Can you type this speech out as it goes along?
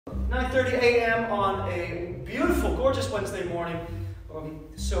9:30 a.m. on a beautiful, gorgeous Wednesday morning.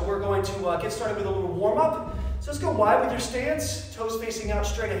 So we're going to get started with a little warm-up. So let's go wide with your stance, toes facing out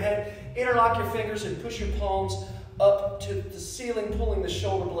straight ahead. Interlock your fingers and push your palms up to the ceiling, pulling the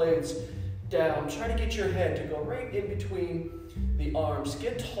shoulder blades down. Try to get your head to go right in between the arms.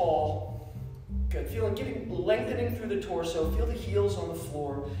 Get tall. Good. Lengthening through the torso. Feel the heels on the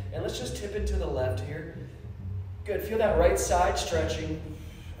floor. And let's just tip it to the left here. Good. Feel that right side stretching.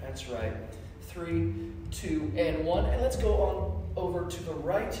 That's right. 3, 2, and 1. And let's go on over to the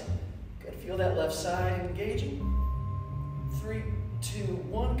right. Good. Feel that left side engaging. 3, 2,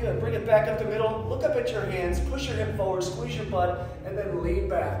 1. Good. Bring it back up the middle. Look up at your hands. Push your hip forward. Squeeze your butt. And then lean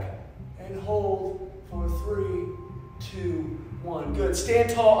back. And hold for 3, 2, 1. Good. Stand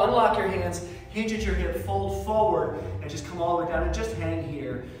tall. Unlock your hands. Hinge at your hip. Fold forward. And just come all the way down. And just hang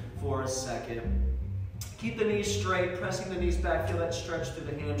here for a second. Keep the knees straight. Pressing the knees back. Feel that stretch through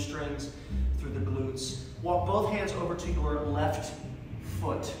the hamstrings, through the glutes. Walk both hands over to your left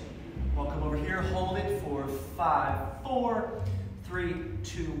foot. Welcome over here. Hold it for 5, 4, 3,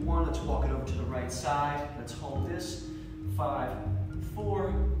 2, 1. Let's walk it over to the right side. Let's hold this. 5,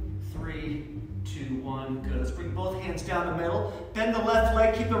 4, 3, 2, 1. Good. Let's bring both hands down the middle. Bend the left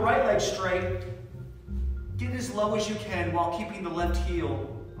leg. Keep the right leg straight. Get as low as you can while keeping the left heel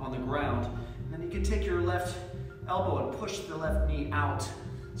on the ground. And then you can take your left elbow and push the left knee out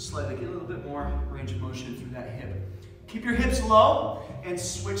slightly. Get a little bit more range of motion through that hip. Keep your hips low and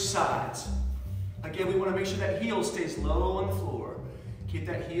switch sides. Again, we want to make sure that heel stays low on the floor. Keep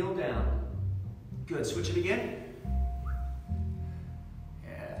that heel down. Good. Switch it again.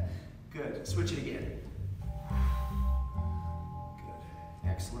 Yeah. Good. Switch it again. Good.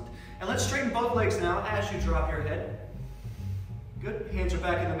 Excellent. And let's straighten both legs now as you drop your head. Good. Hands are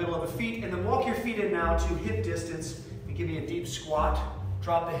back in the middle of the feet. And then walk your feet in now to hip distance. And give me a deep squat.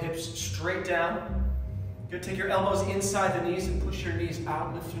 Drop the hips straight down. Good. Take your elbows inside the knees and push your knees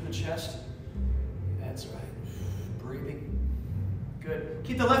out. Lift through the chest. That's right. Breathing. Good.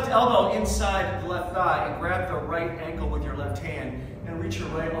 Keep the left elbow inside the left thigh and grab the right ankle with your left hand and reach your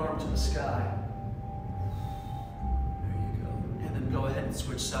right arm to the sky. There you go. And then go ahead and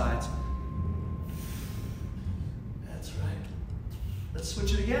switch sides. That's right. Let's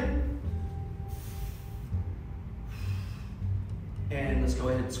switch it again. And let's go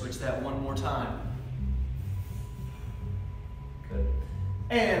ahead and switch that one more time. Good.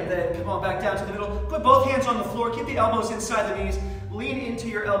 And then come on back down to the middle. Put both hands on the floor. Keep the elbows inside the knees. Lean into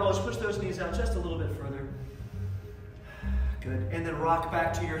your elbows. Push those knees out just a little bit further. Good. And then rock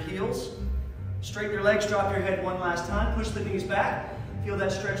back to your heels. Straighten your legs. Drop your head one last time. Push the knees back. Feel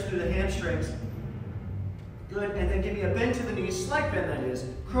that stretch through the hamstrings. Good. And then give me a bend to the knees. Slight bend, that is.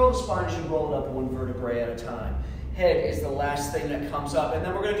 Curl the spine as you roll it up one vertebrae at a time. Head is the last thing that comes up. And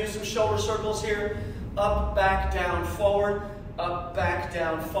then we're going to do some shoulder circles here. Up, back, down, forward. Up, back,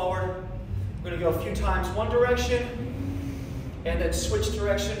 down, forward. We're going to go a few times one direction. And then switch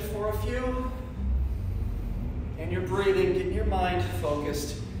direction for a few. And you're breathing, getting your mind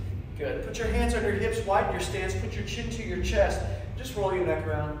focused. Good. Put your hands on your hips, widen your stance, put your chin to your chest. Just roll your neck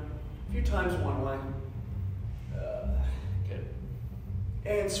around a few times one way. Good.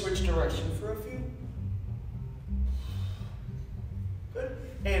 And switch direction for a few. Good.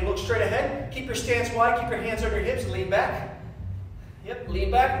 And look straight ahead. Keep your stance wide, keep your hands on your hips, lean back. Yep, lean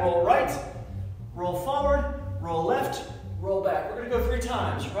back, roll right, roll forward, roll left, roll back. We're going to go 3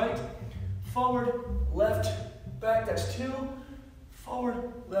 times. Right, forward, left, back. That's 2.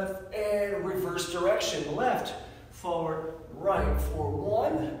 Forward, left, and reverse direction. Left, forward, right for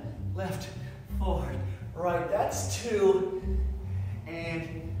 1. Left, forward, right. That's 2.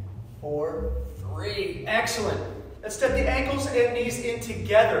 And for 3. Excellent. Let's step the ankles and knees in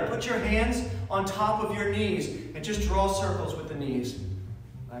together. Put your hands on top of your knees and just draw circles with the knees.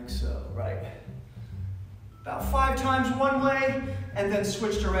 Like so, right? About 5 times one way, and then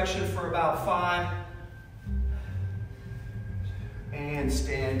switch direction for about 5. And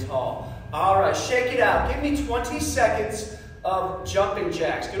stand tall. All right, shake it out. Give me 20 seconds of jumping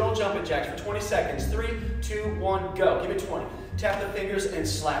jacks. Good old jumping jacks for 20 seconds. 3, 2, 1, go. Give me 20. Tap the fingers and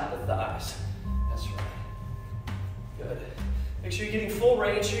slap the thighs. That's right. Good. Make sure you're getting full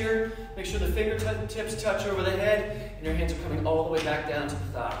range here. Make sure the fingertips touch over the head and your hands are coming all the way back down to the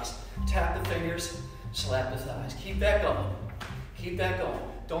thighs. Tap the fingers, slap the thighs. Keep that going. Keep that going.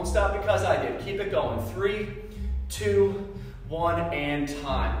 Don't stop because I did. Keep it going. 3, 2, 1, and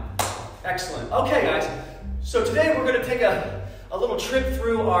time. Excellent. Okay, guys. So today we're going to take a little trip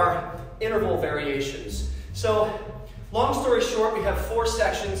through our interval variations. So, long story short, we have 4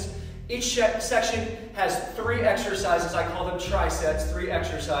 sections Each section has 3 exercises. I call them trisets, 3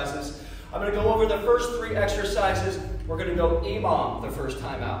 exercises. I'm going to go over the first 3 exercises. We're going to go EMOM the first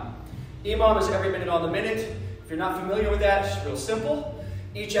time out. EMOM is every minute on the minute. If you're not familiar with that, it's real simple.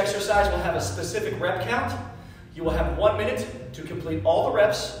 Each exercise will have a specific rep count. You will have 1 minute to complete all the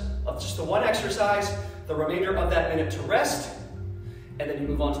reps of just the one exercise, the remainder of that minute to rest, and then you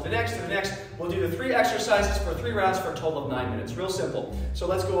move on to the next, We'll do the 3 exercises for 3 rounds for a total of 9 minutes. Real simple. So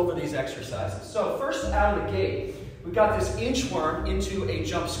let's go over these exercises. So first out of the gate, we've got this inchworm into a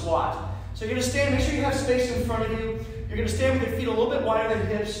jump squat. So you're going to stand, make sure you have space in front of you. You're going to stand with your feet a little bit wider than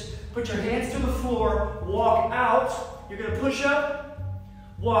hips. Put your hands to the floor, walk out. You're going to push up,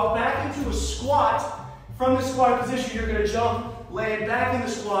 walk back into a squat. From the squat position, you're going to jump, land back in the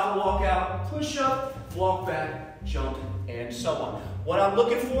squat, walk out, push up, walk back, jump, and so on. What I'm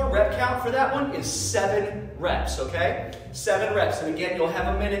looking for, rep count for that one, is 7 reps, okay? 7 reps. And again, you'll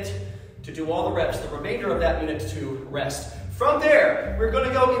have a minute to do all the reps, the remainder of that minute to rest. From there, we're going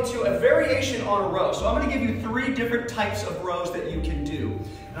to go into a variation on a row. So I'm going to give you 3 different types of rows that you can do.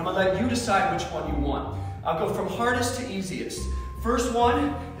 And I'm going to let you decide which one you want. I'll go from hardest to easiest. First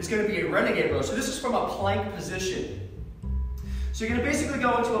one is going to be a renegade row. So this is from a plank position. So you're going to basically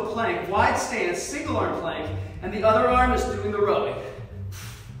go into a plank, wide stance, single arm plank, and the other arm is doing the rowing.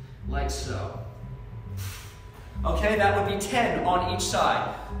 Like so. Okay, that would be 10 on each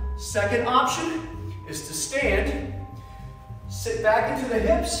side. Second option is to stand, sit back into the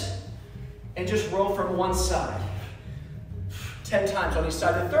hips, and just row from one side. 10 times on each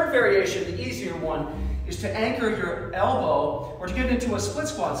side. The third variation, the easier one, is to anchor your elbow, or to get into a split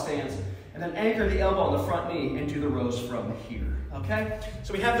squat stance, and then anchor the elbow on the front knee and do the rows from here. Okay?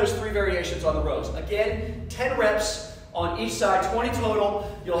 So we have those 3 variations on the rows. Again, 10 reps on each side, 20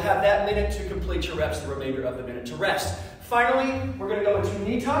 total. You'll have that minute to complete your reps, the remainder of the minute to rest. Finally, we're going to go into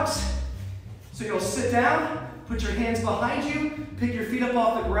knee tucks. So you'll sit down, put your hands behind you, pick your feet up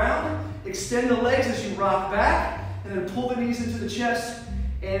off the ground, extend the legs as you rock back, and then pull the knees into the chest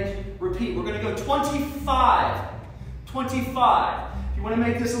and repeat. We're going to go 25. 25. If you want to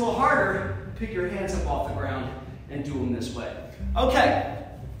make this a little harder, pick your hands up off the ground and do them this way. Okay.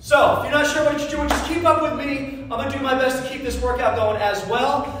 So, if you're not sure what you're doing, just keep up with me. I'm going to do my best to keep this workout going as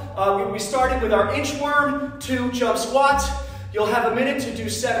well. We started with our inchworm, 2 jump squats. You'll have a minute to do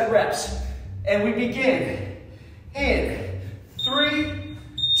 7 reps. And we begin in 3,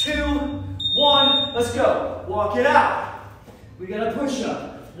 2, 1. Let's go. Walk it out. We got a push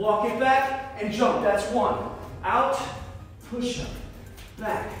up. Walk it back and jump. That's 1. Out, push up,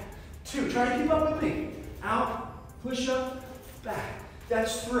 back. 2. Try to keep up with me. Out, push up, back.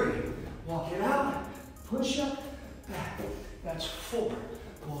 That's 3. Walk it out, push up, back. That's 4.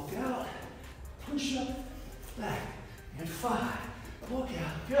 Walk out, push up, back. And 5. Walk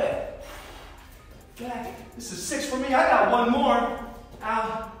out. Good. Back. This is 6 for me. I got 1 more.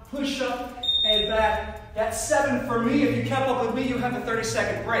 Out, push up, and back. That's 7 for me. If you kept up with me, you have a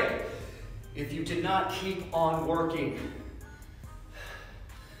 30-second break. If you did not, keep on working.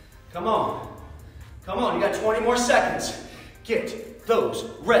 Come on. Come on. You got 20 more seconds. Get those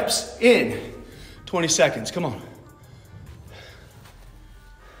reps in. 20 seconds. Come on.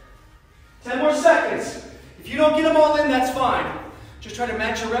 10 more seconds. If you don't get them all in, that's fine. Just try to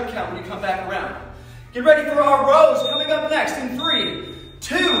match your rep count when you come back around. Get ready for our rows coming up next in 3,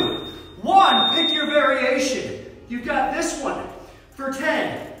 2, 1. Pick your variation. You've got this one for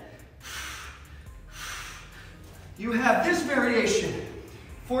 10. You have this variation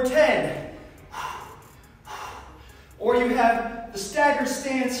for 10. Or you have the staggered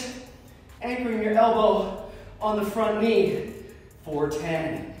stance, anchoring your elbow on the front knee for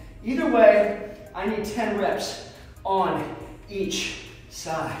 10. Either way, I need 10 reps on each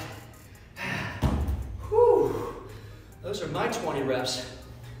side. Whew. Those are my 20 reps.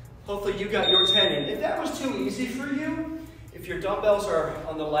 Hopefully you got your 10 in. If that was too easy for you, if your dumbbells are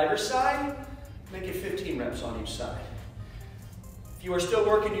on the lighter side, make it 15 reps on each side. If you are still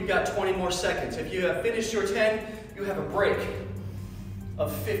working, you've got 20 more seconds. If you have finished your 10, you have a break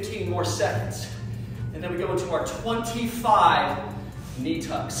of 15 more seconds. And then we go into our 25 knee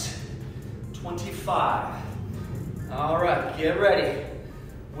tucks. 25. All right, get ready.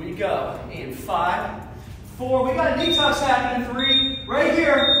 We go in 5, 4. We got knee tucks happening. 3, right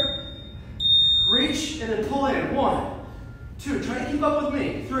here. Reach and then pull in. 1, 2. Try to keep up with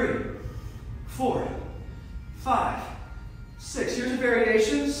me. 3, 4, 5, 6. Here's a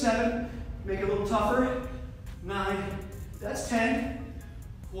variation. 7. Make it a little tougher. 9. That's 10.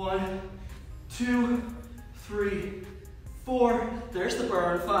 1, 2, 3, 4. There's the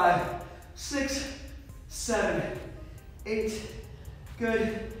burn. 5, 6, 7, 8.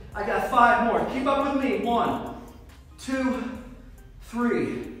 Good. I got 5 more. Keep up with me. 1, 2,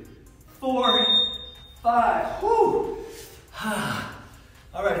 3, 4, 5. Woo!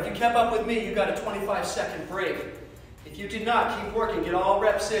 All right, if you kept up with me, you got a 25-second break. If you did not, keep working. Get all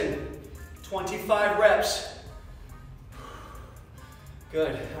reps in. 25 reps.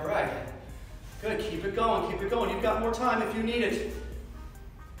 Good. All right. Good. Keep it going. Keep it going. You've got more time if you need it.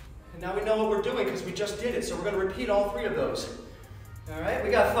 And now we know what we're doing because we just did it. So we're going to repeat all 3 of those. All right.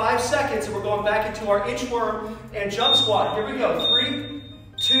 We got 5 seconds and we're going back into our inchworm and jump squat. Here we go. 3,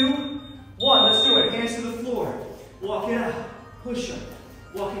 2, 1. Let's do it. Hands to the floor. Walk it out. Push up.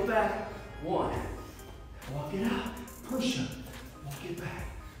 Walk it back. 1. Walk it out. Push up. Walk it back.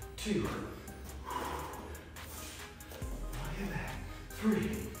 2. Walk it back. 3.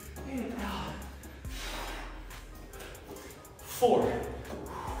 And out. 4.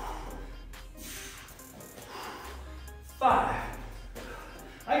 5.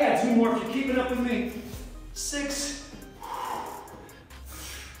 I got 2 more if you're keeping up with me. 6.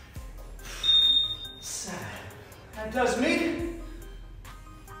 7. That does me.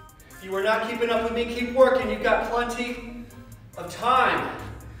 If you are not keeping up with me, keep working. You've got plenty of time.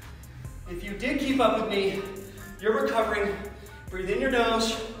 If you did keep up with me, you're recovering. Breathe in your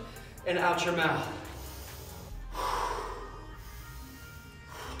nose and out your mouth.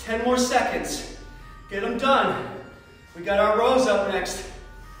 10 more seconds. Get them done. We got our rows up next.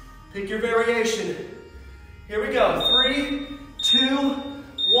 Pick your variation. Here we go. 3, 2,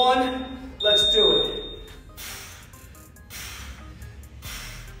 1. Let's do it.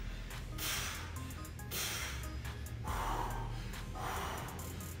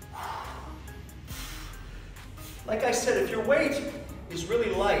 Like I said, if your weight is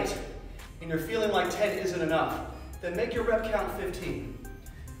really light and you're feeling like 10 isn't enough, then make your rep count 15.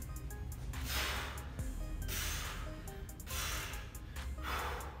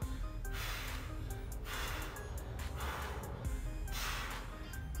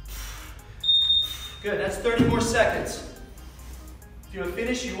 Good, that's 30 more seconds. If you have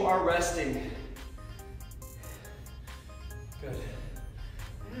finished, you are resting. Good.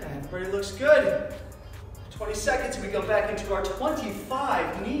 Yeah, everybody looks good. 20 seconds, we go back into our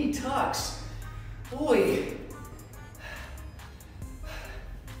 25 knee tucks. Boy.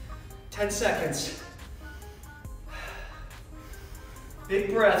 10 seconds.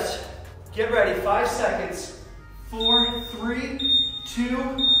 Big breaths. Get ready, 5 seconds. 4, 3,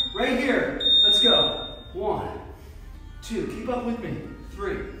 2, right here. Let's go. 1, 2, keep up with me.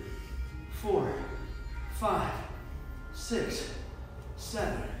 3, 4, 5, 6,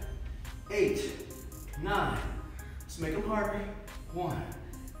 7, 8, 9. Let's make them harder. 1,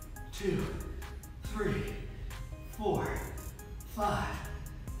 2, 3, 4, 5,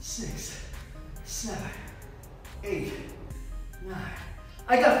 6, 7, 8, 9.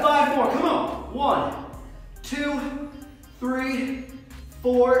 I got 5 more. Come on. 1, 2, 3,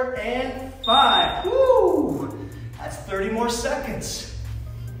 4, and 5. Woo! That's 30 more seconds.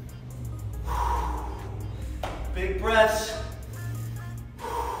 Big breaths.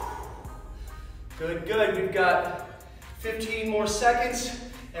 Good, good. We've got 15 more seconds,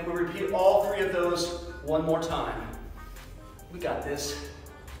 and we'll repeat all 3 of those one more time. We got this.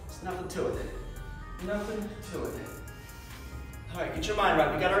 There's nothing to it. Nothing to it. All right, get your mind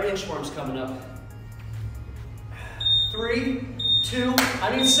right. We got our inchworms coming up. 3, 2,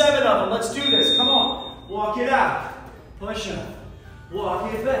 I need 7 of them. Let's do this. Come on. Walk it out. Push up.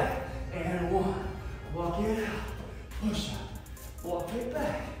 Walk it back. And 1. Walk it out. Push up. Walk it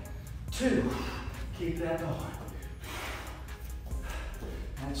back. 2. Keep that going.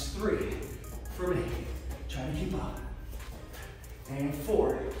 That's 3 for me. Try to keep up. And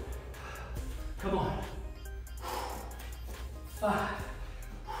 4. Come on. 5.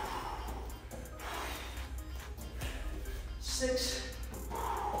 6.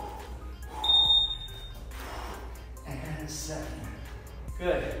 And 7.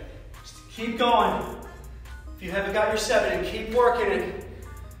 Good. Just keep going. If you haven't got your 7 in, keep working it.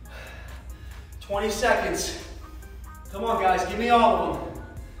 20 seconds. Come on, guys, give me all of them.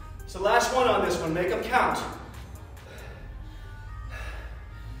 It's the last one on this one. Make them count.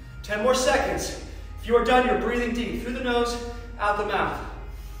 10 more seconds. If you are done, you're breathing deep. Through the nose, out the mouth.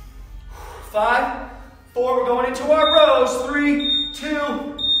 5, 4, we're going into our rows. 3, 2,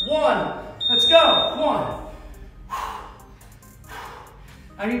 1. Let's go. 1.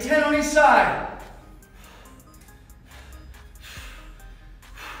 I need 10 on each side.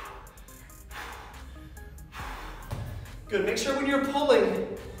 Good. Make sure when you're pulling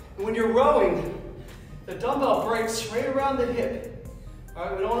and when you're rowing, the dumbbell breaks right around the hip. All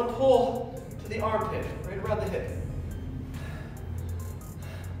right, we don't want to pull to the armpit, right around the hip.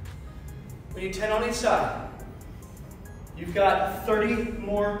 We need 10 on each side. You've got 30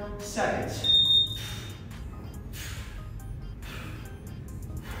 more seconds.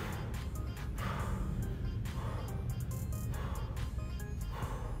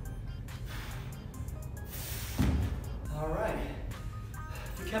 All right.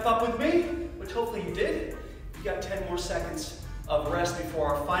 If you kept up with me, which hopefully you did, you got 10 more seconds of rest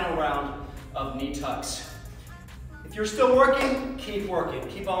before our final round of knee tucks. If you're still working, keep working.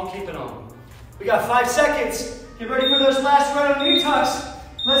 Keep on keeping on. We got 5 seconds. Get ready for those last round of knee tucks.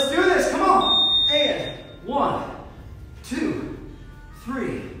 Let's do this. Come on. And 1, 2,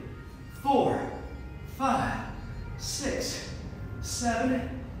 3, 4, 5, 6,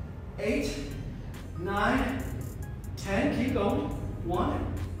 7, 8, 9, 10. Keep going.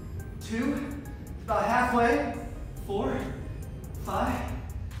 1, 2, about halfway. 4, 5,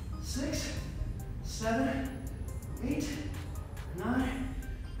 6, 7, 8, 9.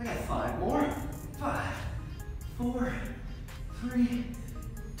 I got 5 more. 5, 4, 3,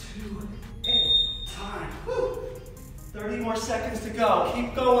 2, and time. Woo. 30 more seconds to go.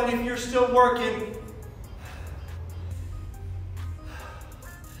 Keep going if you're still working.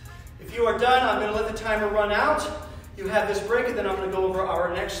 If you are done, I'm going to let the timer run out. You have this break, and then I'm going to go over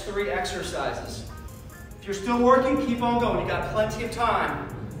our next 3 exercises. If you're still working, keep on going. You got plenty of time.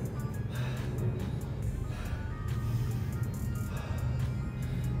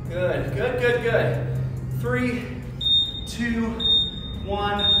 Good, good, good, good. 3, 2,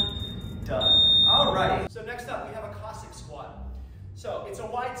 1, done. All right. So next up, we have a Cossack squat. So it's a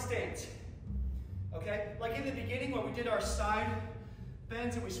wide stance. Okay? Like in the beginning when we did our side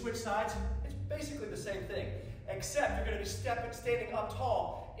bends and we switched sides, it's basically the same thing, except you're going to be standing up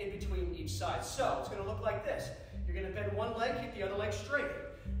tall in between each side. So it's going to look like this. You're going to bend one leg, keep the other leg straight.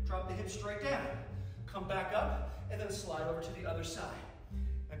 Drop the hips straight down. Come back up, and then slide over to the other side.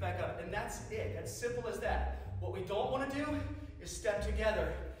 And back up, and that's it. As simple as that. What we don't want to do is step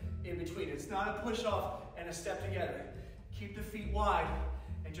together in between. It's not a push off and a step together. Keep the feet wide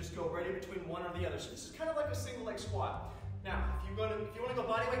and just go right in between one or the other. So this is kind of like a single leg squat. Now, if you want to go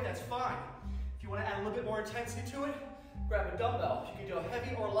body weight, that's fine. If you want to add a little bit more intensity to it, grab a dumbbell. You can go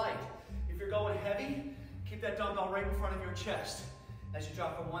heavy or light. If you're going heavy, keep that dumbbell right in front of your chest as you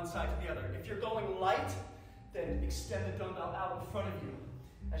drop from one side to the other. If you're going light, then extend the dumbbell out in front of you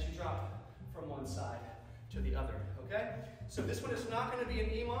as you drop from one side to the other, okay? So this one is not going to be an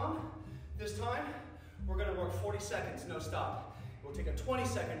EMOM this time. We're going to work 40 seconds, no stop. We'll take a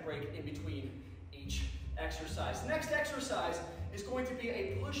 20-second break in between each exercise. Next exercise is going to be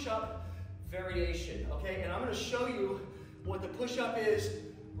a push-up variation, okay? And I'm going to show you what the push-up is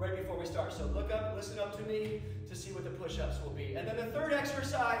right before we start. So look up, listen up to me to see what the push-ups will be. And then the third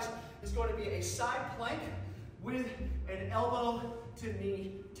exercise is going to be a side plank with an elbow to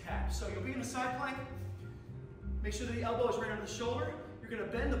knee tap. So you'll be in a side plank. Make sure that the elbow is right under the shoulder. You're going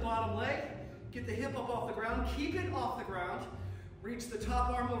to bend the bottom leg, get the hip up off the ground, keep it off the ground, reach the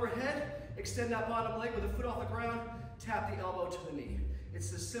top arm overhead, extend that bottom leg with the foot off the ground, tap the elbow to the knee.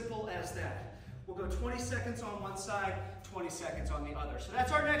 It's as simple as that. We'll go 20 seconds on one side, 20 seconds on the other. So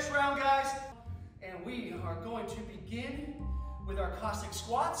that's our next round, guys. And we are going to begin with our Cossack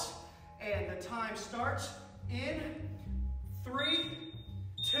squats. And the time starts in 3,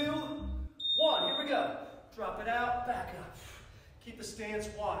 2, 1. Here we go. Drop it out, back up. Keep the stance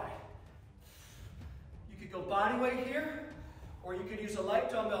wide. You could go body weight here, or you could use a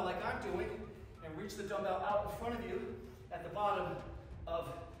light dumbbell like I'm doing and reach the dumbbell out in front of you at the bottom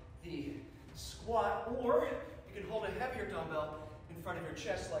of the squat, or you can hold a heavier dumbbell in front of your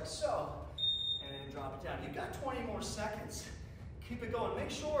chest like so, and then drop it down. You've got 20 more seconds. Keep it going. Make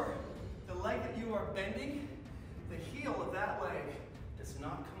sure the leg that you are bending, the heel of that leg does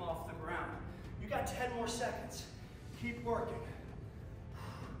not come off the ground. You got 10 more seconds. Keep working.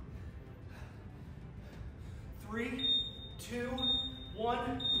 3, 2,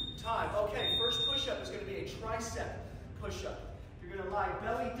 1, time. Okay, first push-up is going to be a tricep push-up. You're going to lie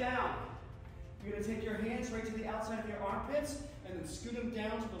belly down. You're going to take your hands right to the outside of your armpits and then scoot them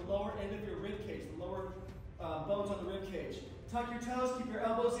down to the lower end of your rib cage, the lower bones on the rib cage. Tuck your toes, keep your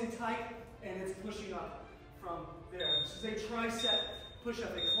elbows in tight, and it's pushing up from there. This is a tricep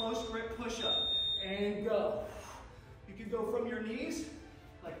push-up, a close grip push-up. And go. You can go from your knees,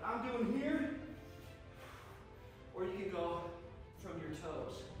 like I'm doing here, or you can go from your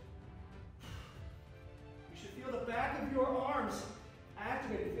toes. You should feel the back of your arms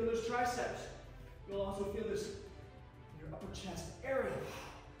activated. Feel those triceps. You'll also feel this in your upper chest area.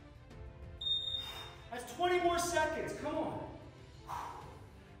 That's 20 more seconds. Come on.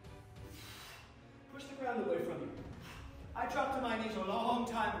 Push the ground away from you. I I dropped to my knees a long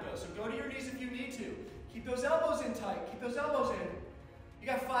time ago, so go to your knees if you need to. Keep those elbows in tight. Keep those elbows in. You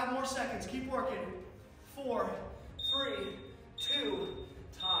got 5 more seconds. Keep working. 4, 3, 2,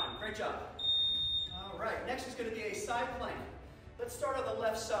 time. Great job. All right, next is going to be a side plank. Let's start on the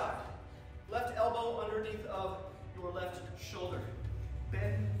left side. Left elbow underneath of your left shoulder.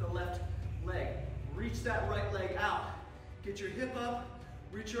 Bend the left leg. Reach that right leg out. Get your hip up.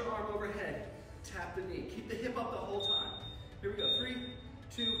 Reach your arm overhead. Tap the knee. Keep the hip up the whole time. Here we go. 3,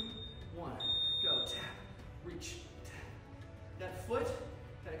 2, 1. Go. Tap. Reach. Tap. That foot,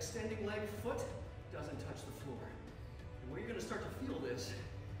 that extending leg foot, doesn't touch the floor. And where you're going to start to feel this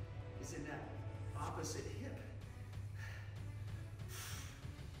is in that opposite hip.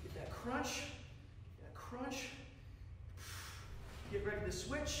 Get that crunch. That crunch. Get ready to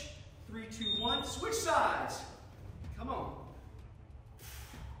switch. 3, 2, 1. Switch sides. Come on.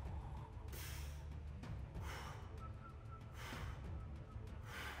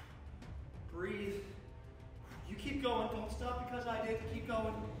 Breathe. You keep going. Don't stop because I did. Keep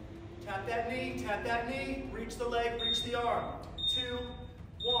going. Tap that knee, reach the leg, reach the arm. 2,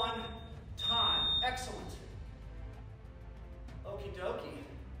 1, time. Excellent. Okie dokie.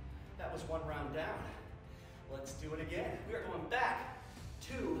 That was 1 round down. Let's do it again. We are going back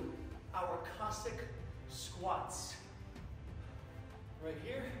to our Cossack squats. Right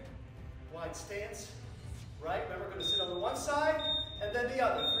here, wide stance. Right, remember, we're going to sit on the one side and then the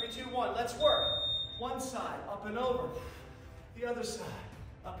other. 3, 2, 1, let's work. One side, up and over. The other side,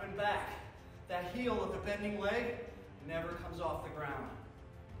 up and back. That heel of the bending leg never comes off the ground.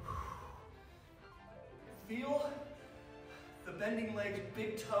 Feel the bending leg's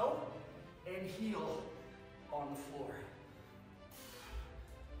big toe and heel on the floor.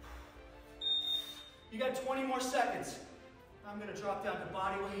 You got 20 more seconds. I'm going to drop down to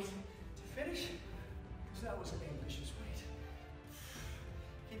body weight to finish, because that was an ambitious weight.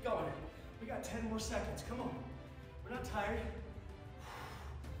 Keep going. We got 10 more seconds. Come on. We're not tired.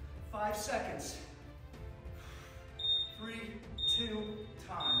 5 seconds. 3, 2,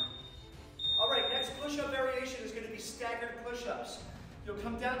 time. All right, next push-up variation is going to be staggered push-ups. You'll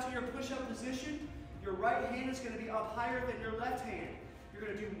come down to your push-up position. Your right hand is going to be up higher than your left hand. You're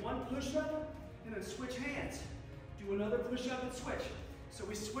going to do 1 push-up and then switch hands. Do another push-up and switch. So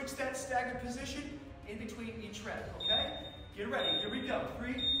we switch that staggered position in between each rep, okay? Get ready. Here we go.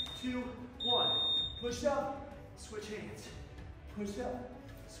 3, 2, 1. Push up, switch hands. Push up,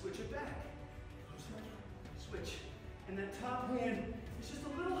 switch it back. Push up, switch. And that top hand is just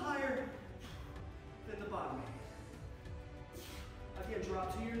a little higher than the bottom hand. Again,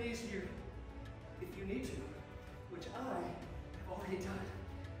 drop to your knees here if you need to, which I have already done.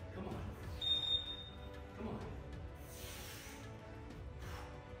 Come on. Come on.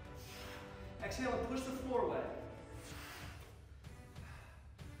 Exhale and push the floor away.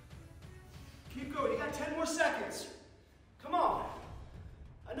 Keep going. You got 10 more seconds. Come on.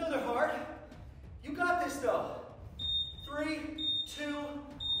 I know they're hard. You got this though. 3, 2,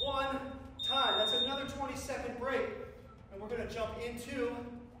 1, time. That's another 20-second break. And we're going to jump into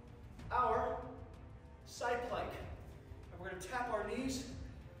our side plank. And we're going to tap our knees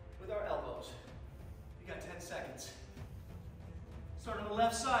with our elbows. You got 10 seconds. Start on the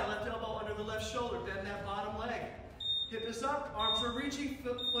left side, left elbow under the left shoulder, bend that bottom leg. Hip is up, arms are reaching,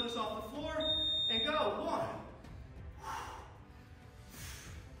 foot is off the floor, and go. 1.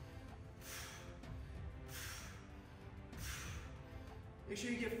 Make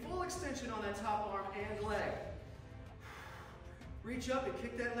sure you get full extension on that top arm and leg. Reach up and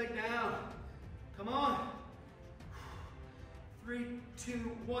kick that leg down. Come on. 3, 2,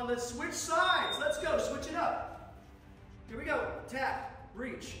 1, let's switch sides. Let's go, switch it up. Here we go, tap,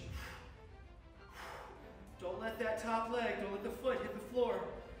 reach. Don't let that top leg, don't let the foot hit the floor.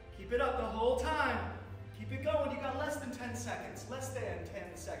 Keep it up the whole time. Keep it going, you got less than 10 seconds. Less than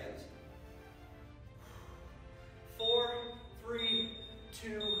 10 seconds. 4, 3,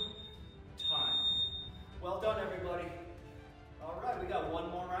 2, time. Well done, everybody. All right, we got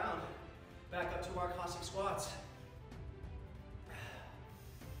 1 more round. Back up to our Cossack squats.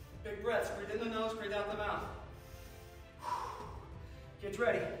 Big breaths, breathe in the nose, breathe out the mouth. Get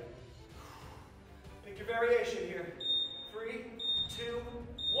ready. Pick your variation here. 3, 2,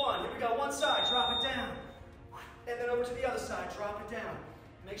 1. Here we go. One side, drop it down. And then over to the other side, drop it down.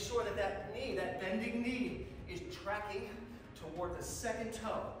 Make sure that that knee, that bending knee, is tracking toward the second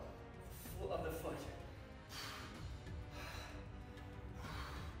toe of the foot.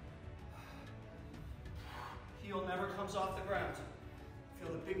 Heel never comes off the ground.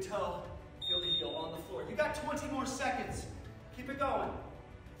 Feel the big toe, feel the heel on the floor. You got 20 more seconds. Keep it going.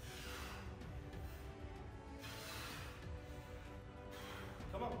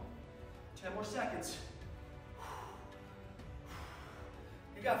 10 more seconds.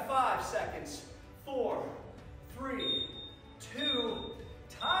 You got 5 seconds. 4, 3, 2,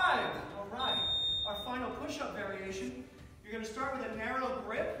 time. All right, our final push-up variation. You're gonna start with a narrow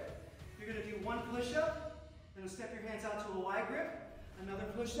grip. You're gonna do 1 push-up, then step your hands out to a wide grip, another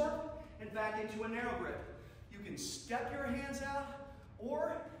push-up, and back into a narrow grip. You can step your hands out,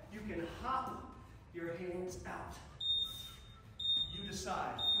 or you can hop your hands out. You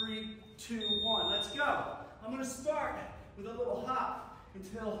decide. 3, 2, 1, let's go. I'm gonna start with a little hop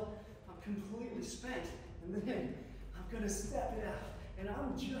until I'm completely spent, and then I'm gonna step it out, and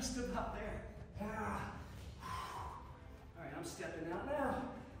I'm just about there. All right, I'm stepping out now.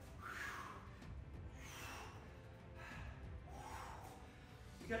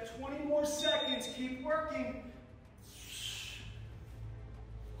 You got 20 more seconds, keep working.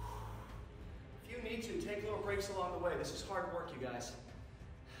 If you need to, take little breaks along the way. This is hard work, you guys.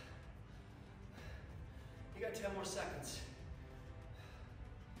 You got 10 more seconds.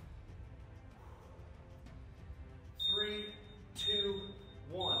 3, 2,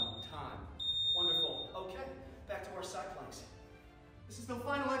 1, time. Wonderful. Okay, back to our side planks. This is the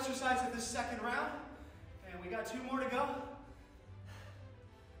final exercise of this second round, and we got 2 more to go.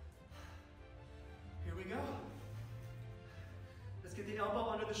 Here we go. Let's get the elbow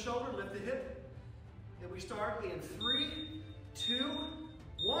under the shoulder, lift the hip. Then we start in 3, 2,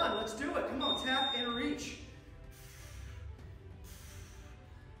 1. Let's do it. Come on, tap and reach.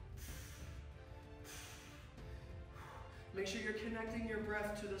 Make sure you're connecting your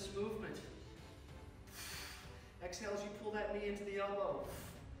breath to this movement. Exhale as you pull that knee into the elbow.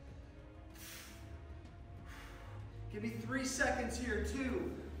 Give me 3 seconds here.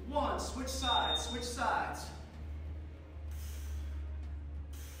 2, 1. Switch sides, switch sides.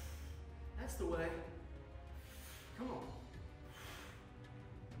 That's the way. Come on.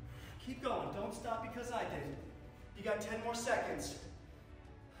 Keep going. Don't stop because I did. You got 10 more seconds.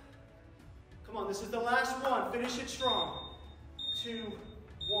 Come on, this is the last one. Finish it strong. 2,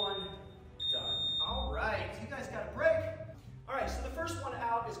 1, done. All right, you guys got a break. All right, so the first one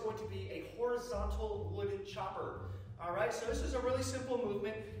out is going to be a horizontal wood chopper. All right, so this is a really simple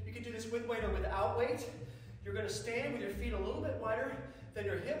movement. You can do this with weight or without weight. You're gonna stand with your feet a little bit wider than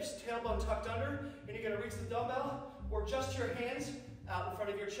your hips, tailbone tucked under, and you're gonna reach the dumbbell or just your hands out in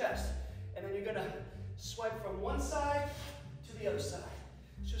front of your chest. And then you're gonna swipe from one side to the other side.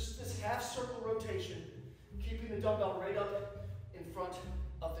 Just this half circle rotation, keeping the dumbbell right up in front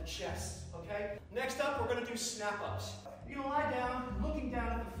of the chest, okay? Next up, we're gonna do snap-ups. You're gonna lie down, looking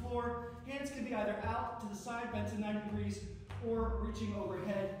down at the floor. Hands can be either out to the side, bent to 90 degrees, or reaching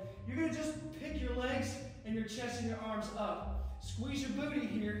overhead. You're gonna just pick your legs and your chest and your arms up. Squeeze your booty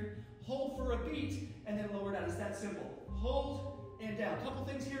here, hold for a beat, and then lower down. It's that simple. Hold and down. A couple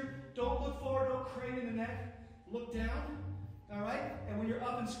things here. Don't look forward, don't crane in the neck. Look down. All right, and when you're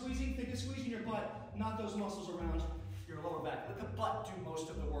up and squeezing, think of squeezing your butt, not those muscles around your lower back. Let the butt do most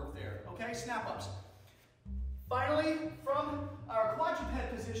of the work there, okay? Snap-ups. Finally, from our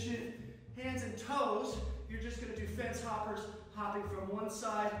quadruped position, hands and toes, you're just gonna do fence hoppers, hopping from one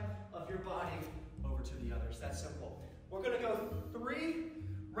side of your body over to the other. It's that simple. We're gonna go 3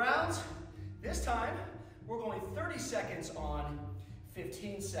 rounds. This time, we're going 30 seconds on,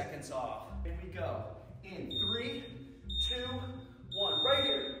 15 seconds off. Here we go. In 3, 2, 1. Right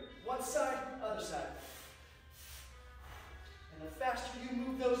here. One side, other side. And the faster you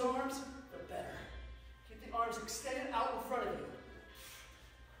move those arms, the better. Keep the arms extended out in front of you.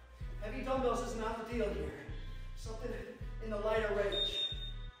 Heavy dumbbells is not the deal here. Something in the lighter range.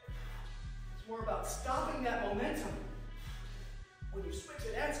 It's more about stopping that momentum. When you switch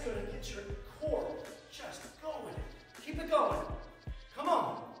it, that's going to get your core just going. Keep it going. Come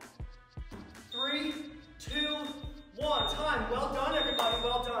on. 3, 2, 1. Time. Well done, everybody.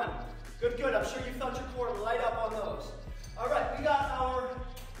 Well done. Good, good. I'm sure you felt your core light up on those. All right, we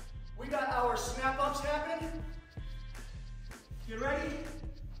got our snap-ups happening. You ready?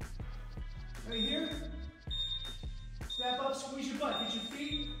 Right here. Snap up, squeeze your butt. Get your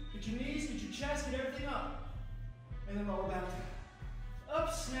feet, get your knees, get your chest, get everything up. And then lower back down.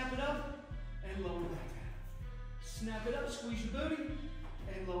 Up, snap it up, and lower back down. Snap it up, squeeze your booty,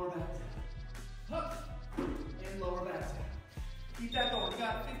 and lower back down. Up, and lower back down. Keep that going. You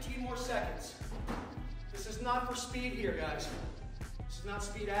got 15 more seconds. This is not for speed here, guys. This is not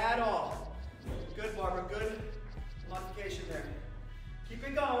speed at all. Good, Barbara, good modification there. Keep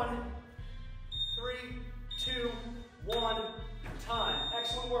it going. 3, 2, 1, time.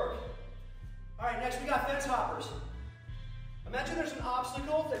 Excellent work. All right, next we got fence hoppers. Imagine there's an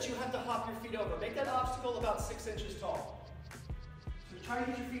obstacle that you have to hop your feet over. Make that obstacle about 6 inches tall. So try to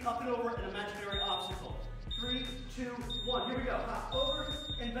get your feet up and over an imaginary obstacle. 3, 2, 1. Here we go. Hop over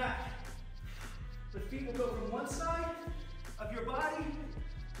and back. The feet will go from one side of your body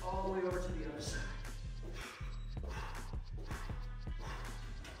all the way over to the other side.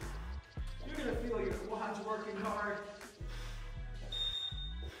 You're going to feel your quads working hard.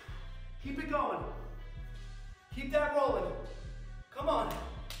 Keep it going. Keep that rolling. Come on.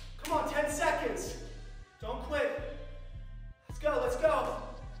 Come on, 10 seconds. Don't quit. Let's go, let's go.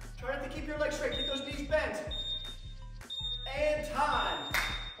 Try not to keep your legs straight. Keep those knees bent. And time.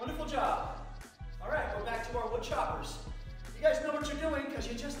 Wonderful job. All right, we're back to our wood choppers. You guys know what you're doing because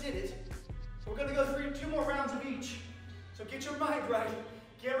you just did it. So we're going to go through 2 more rounds of each. So get your mind right.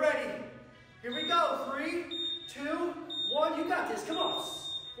 Get ready. Here we go. 3, 2, 1. You got this. Come on.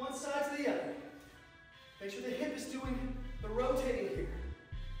 One side to the other. Make sure the hip is doing the rotating here.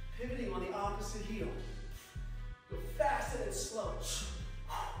 Pivoting on the opposite heel. Go fast and then slow.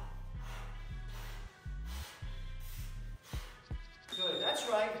 Good, that's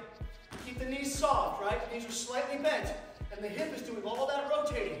right. Keep the knees soft, right? The knees are slightly bent, and the hip is doing all that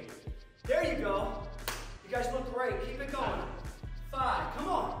rotating. There you go. You guys look great. Keep it going. 5, come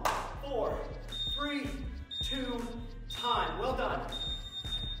on. 4, 3, 2, time. Well done.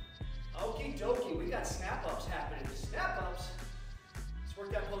 Okie dokie, we got snap-ups happening. Snap-ups. Let's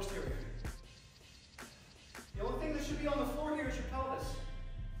work that posterior. The only thing that should be on the floor here is your pelvis.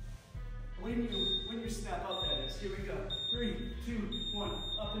 When you snap up, that is. Here we go. 3, 2, 1.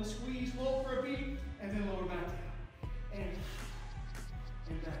 Up and squeeze, hold for a beat, and then lower back down. And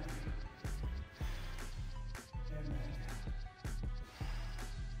back down. And back down. And back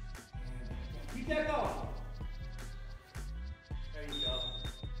down. Keep that going. There you go.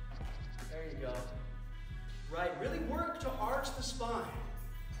 There you go. Right, really work to arch the spine.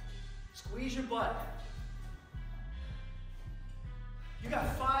 Squeeze your butt. You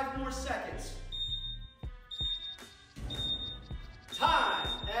got 5 more seconds. Time.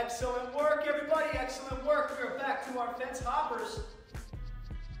 Excellent work, everybody. Excellent work. We are back to our fence hoppers.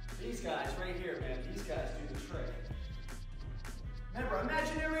 These guys right here, man. These guys do the trick. Remember,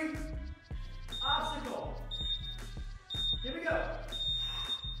 imaginary obstacle. Here we go.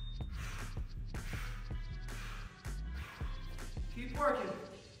 Keep working.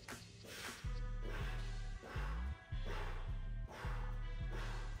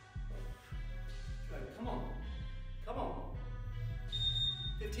 Good, come on. Come on.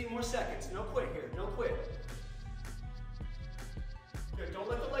 15 more seconds. No quit here, no quit. Good, don't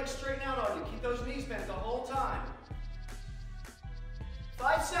let the legs straighten out on you. Keep those knees bent the whole time.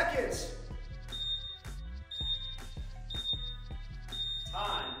 5 seconds.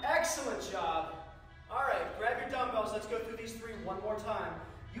 Time. Excellent job. All right, grab your dumbbells. Let's go through these 3 one more time.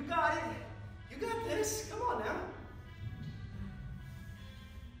 You got it. You got this. Come on now.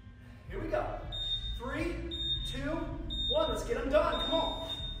 Here we go. 3, 2, 1. Let's get them done. Come on.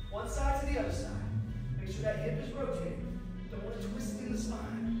 One side to the other side. Make sure that hip is rotating. Don't want to twist it in the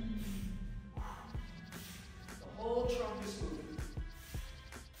spine. The whole trunk is moving.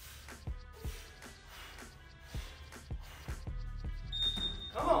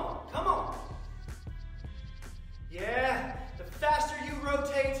 Come on. Come on. Yeah, the faster you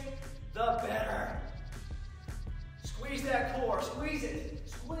rotate, the better. Squeeze that core, squeeze it,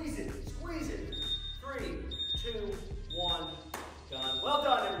 squeeze it, squeeze it. 3, 2, 1, done. Well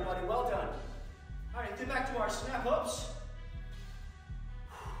done, everybody, well done. All right, get back to our snap ups.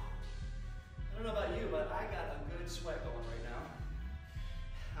 I don't know about you, but I got a good sweat going right now.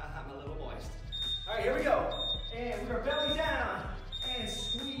 I'm a little moist. All right, here we go. And we're belly down, and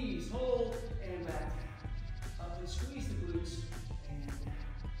squeeze, hold, and back down. Up and squeeze the glutes, and down.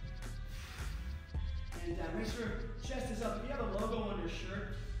 And down. Make sure chest is up. If you have a logo on your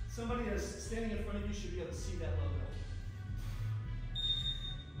shirt, somebody that's standing in front of you should be able to see that logo.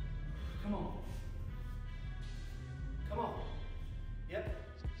 Come on. Come on. Yep.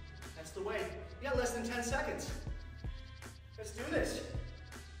 That's the way. You got less than 10 seconds. Let's do this.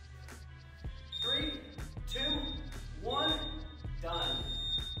 3, 2, 1, done.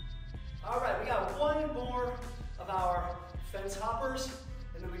 All right, we got 1 more of our fence hoppers,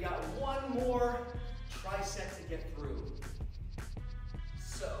 and then we got 1 more tricep to get through.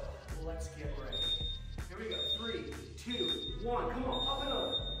 So, let's get ready. Here we go. 3, 2, 1. Come on, up and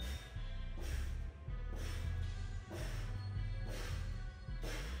over.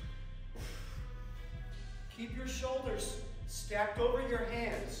 Keep your shoulders stacked over your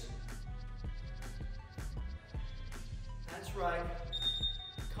hands. That's right.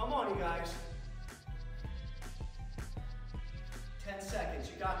 Come on, you guys. 10 seconds,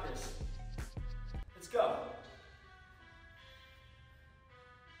 you got this. Let's go.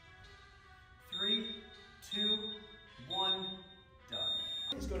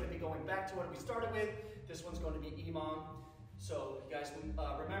 going back to what we started with. This one's going to be EMOM. So you guys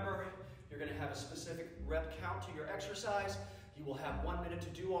remember, you're going to have a specific rep count to your exercise. You will have 1 minute to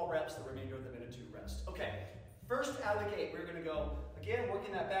do all reps, the remainder of the minute to rest. Okay, first out of the gate, we're going to go, again,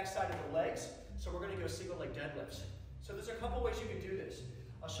 working that back side of the legs. So we're going to go single leg deadlifts. So there's a couple ways you can do this.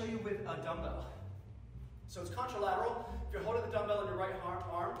 I'll show you with a dumbbell. So it's contralateral. If you're holding the dumbbell in your right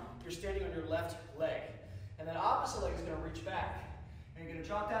arm, you're standing on your left leg. And that opposite leg is going to reach back. And you're going to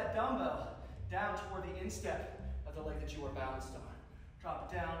drop that dumbbell down toward the instep of the leg that you are balanced on.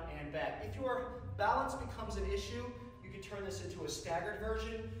 Drop it down and back. If your balance becomes an issue, you can turn this into a staggered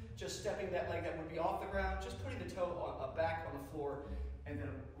version, just stepping that leg that would be off the ground, just putting the toe back on the floor, and then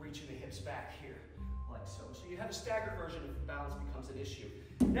reaching the hips back here, like so. So you have a staggered version if balance becomes an issue.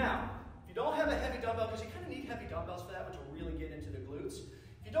 Now, if you don't have a heavy dumbbell, because you kind of need heavy dumbbells for that, which will really get into the glutes.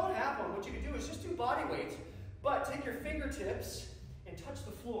 If you don't have one, what you can do is just do body weight, but take your fingertips and touch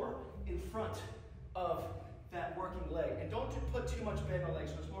the floor in front of that working leg. And don't put too much bend on the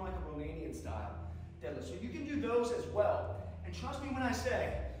legs, so it's more like a Romanian style deadlift. So you can do those as well. And trust me when I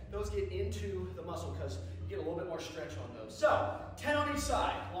say, those get into the muscle because you get a little bit more stretch on those. So, 10 on each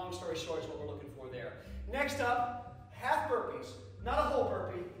side. Long story short is what we're looking for there. Next up, half burpees. Not a whole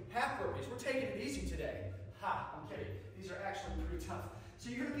burpee, half burpees. We're taking it easy today. Ha, I'm kidding. These are actually pretty tough. So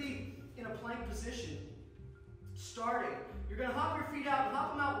you're going to be in a plank position. Starting, you're going to hop your feet out and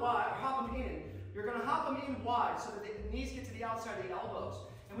hop them out wide, or hop them in. You're going to hop them in wide so that the knees get to the outside of the elbows.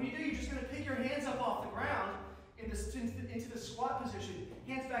 And when you do, you're just going to pick your hands up off the ground into the squat position.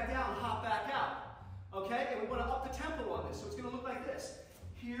 Hands back down, hop back out. Okay? And we want to up the tempo on this. So it's going to look like this.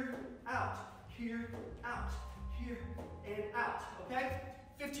 Here, out, here, out, here, and out. Okay?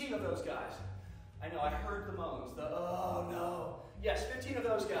 15 of those guys. I know, I heard the moans. The, oh no. Yes, 15 of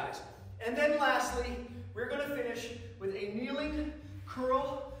those guys. And then lastly, we're going to finish with a kneeling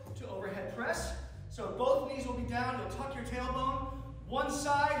curl to overhead press. So both knees will be down. You'll tuck your tailbone. One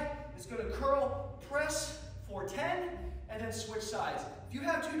side is going to curl, press for 10, and then switch sides. If you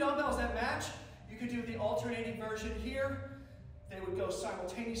have two dumbbells that match, you could do the alternating version here. They would go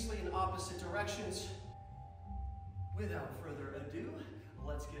simultaneously in opposite directions. Without further ado,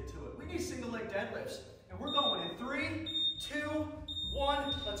 let's get to it. We need single leg deadlifts. And we're going in 3, 2,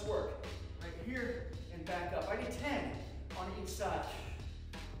 1. Let's work. Right here and back up. I need 10 on each side.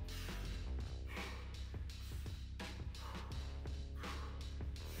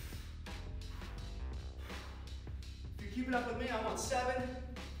 If you're keeping up with me, I'm on 7.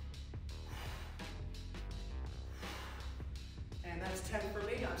 And that's 10 for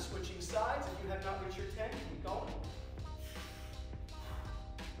me. I'm switching sides. If you have not reached your 10, keep going.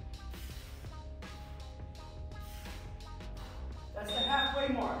 That's the halfway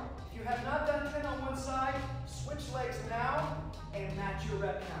mark. If you have not done 10 on one side, switch legs now and match your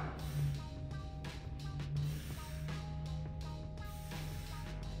rep count.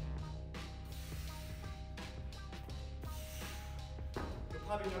 You'll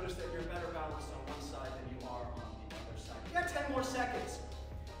probably notice that you're better balanced on one side than you are on the other side. We got 10 more seconds.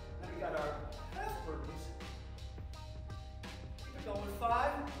 Then we got our half burpees. Keep it going.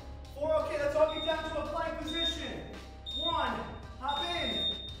 5, 4. Okay, let's all get down to a plank position. 1. Hop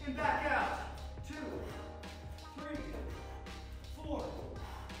in and back out. 2, 3, 4,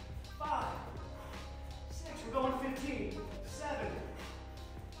 5, 6. We're going 15, 7,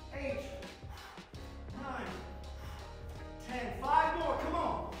 8, 9, 10. 5 more. Come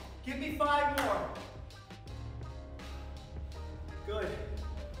on. Give me 5 more. Good.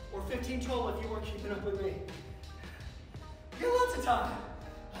 Or 15 total if you weren't keeping up with me. We got lots of time.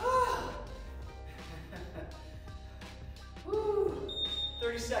 Woo.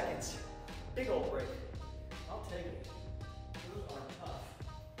 30 seconds. Big old break. I'll take it. Those are tough.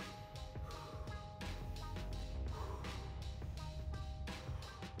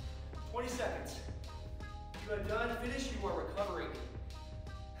 "20 seconds. You are done, finished, you are recovering.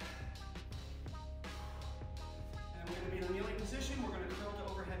 And we're going to be in a kneeling position. We're going to curl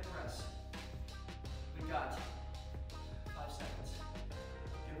to overhead press. We got 5 seconds.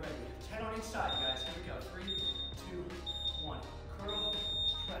 Get ready. 10 on each side, guys. Here we go. 3, 2, 1. Curl,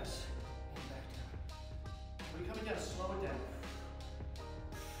 press, and back down. When you're coming down, slow it down.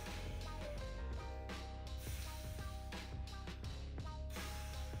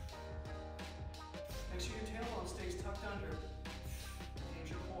 Make sure your tailbone stays tucked under. Engage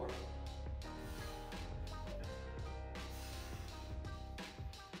your core.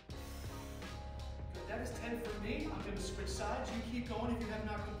 Good. That is 10 for me. I'm going to switch sides. You keep going if you have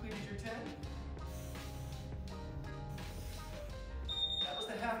not completed your 10. That was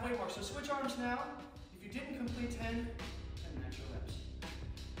the halfway mark. So switch arms now. If you didn't complete 10, then match your reps.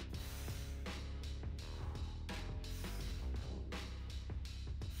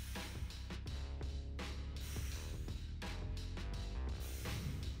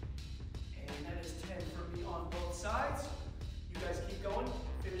 both sides. You guys keep going.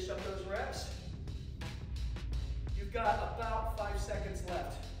 Finish up those reps. You've got about 5 seconds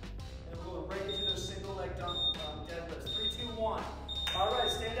left. And we're going right into those single leg deadlifts. 3, 2, 1. All right,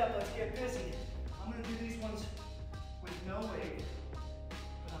 stand up. Let's get busy. I'm going to do these ones with no weight.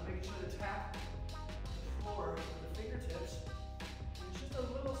 But I'm making sure to tap the floor with the fingertips. And it's just a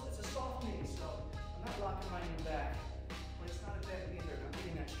little, it's a soft knee, so I'm not locking my knee back. But it's not a bad knee either. I'm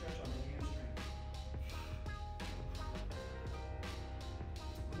getting that stretch on the hamstring.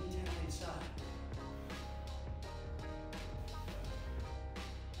 We need 10 on each side.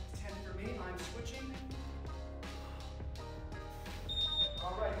 That's 10 for me. I'm switching.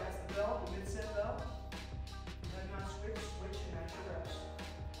 All right, that's the bell, the mid-set bell. You have not switch, and match your reps.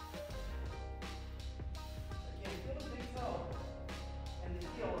 Again, feel the big toe and the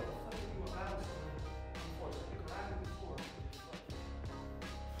heel of the foot that you were bouncing on the floor. So you're grabbing the floor with your foot.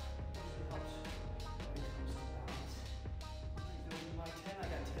 Usually helps when it comes to balance. I'm doing my 10. I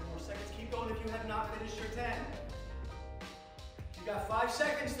got 10 more seconds. Keep going if you have not finished your 10. You got 5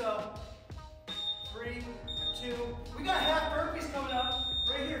 seconds though. 3, 2. We got half burpees coming up.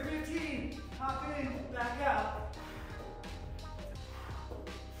 Right here, 15. Hop in, back out.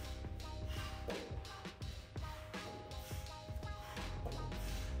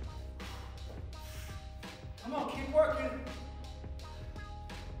 Come on, keep working.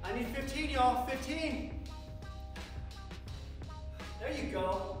 I need 15, y'all. 15. There you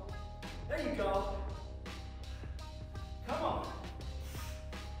go. There you go. Come on.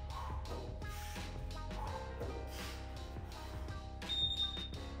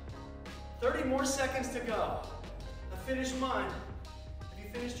 30 more seconds to go. I finished mine. Have you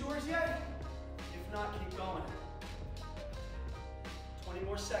finished yours yet? If not, keep going. 20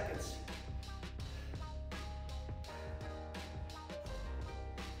 more seconds.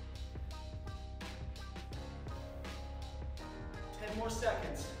 10 more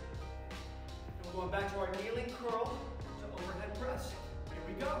seconds. And we're going back to our kneeling curl to overhead press. Here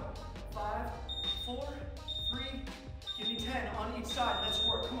we go. 5, 4, 3, give me 10 on each side. Let's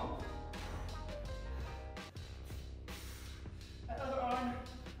work, come on. That other arm,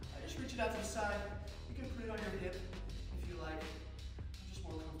 I just reach it out to the side. You can put it on your hip if you like. I'm just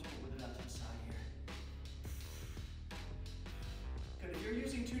more comfortable with it out to the side here. Good, if you're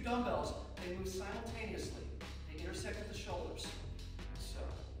using 2 dumbbells, they move simultaneously. They intersect at the shoulders.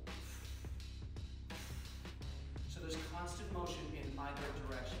 So there's constant motion in either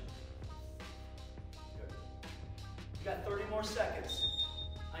direction. Good. You got 30 more seconds.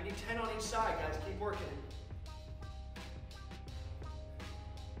 I need 10 on each side, guys. Keep working it.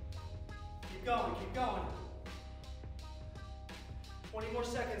 Keep going, keep going. 20 more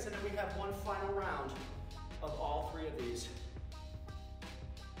seconds, and then we have one final round of all 3 of these.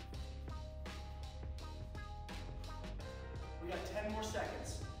 We got 10 more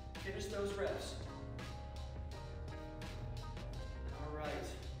seconds. Finish those reps. All right.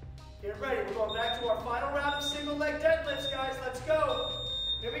 Get ready. We're going back to our final round of single leg deadlifts, guys. Let's go.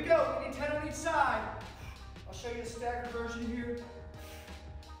 Here we go. We need 10 on each side. I'll show you the staggered version here.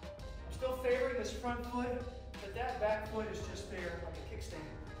 I'm still favoring this front foot, but that back foot is just there like a kickstand.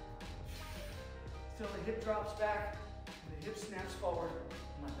 Still the hip drops back, and the hip snaps forward,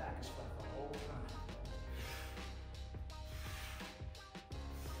 and my back is flat the whole time.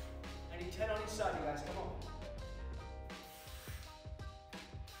 I need 10 on each side, you guys. Come on.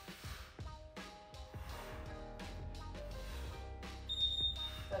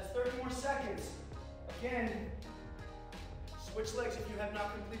 That's 30 more seconds. Again, switch legs if you have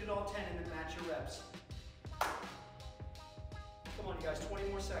not completed all 10 and then match your reps. Come on, you guys, 20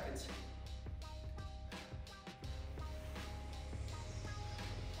 more seconds.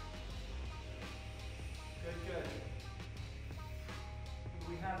 Good, good.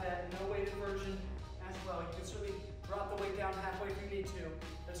 We have that no weighted version as well. You can certainly drop the weight down halfway if you need to.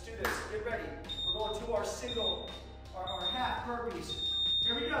 Let's do this. Get ready. We're going to our single, our half burpees.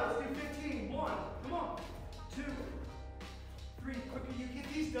 Here we go. Let's do 15. 1. Come on. 2, 3. The quicker you get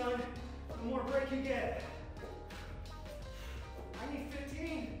these done, the more break you get. I need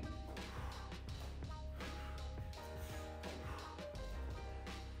 15.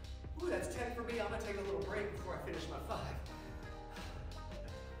 Ooh, that's 10 for me. I'm going to take a little break before I finish my 5.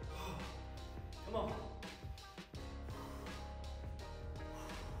 Come on.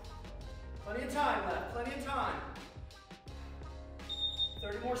 Plenty of time left, plenty of time.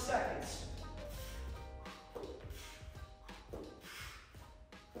 30 more seconds.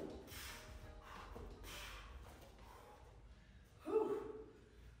 Whew.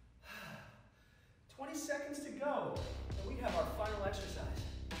 20 seconds to go, and we have our final exercise.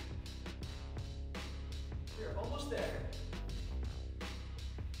 We are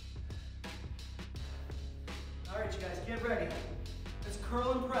get ready. Let's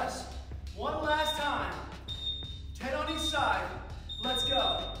curl and press. One last time. 10 on each side. Let's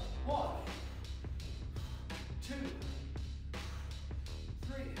go. 1, 2,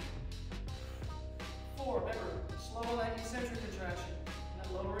 3, 4. Remember, slow on that eccentric contraction. And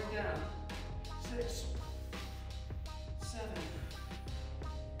then lowering down. 6, 7.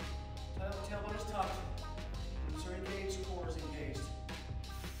 Tailbone is tucked. Glutes are engaged, core is engaged.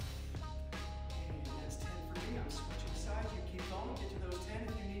 And that's 10 for me. I'm switching sides. You keep going. Get to those 10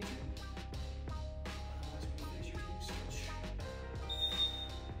 if you need to. Otherwise, we can finish your team switch.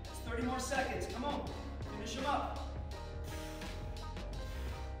 That's 30 more seconds. Come on. Finish them up.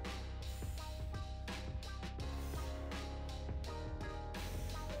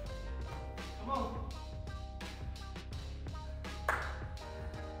 Come on.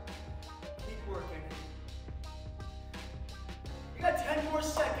 Keep working. You got 10 more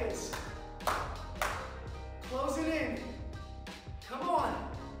seconds. Close it in. Come on.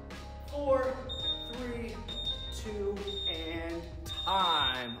 4, 3, 2, and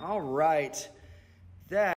time. All right. That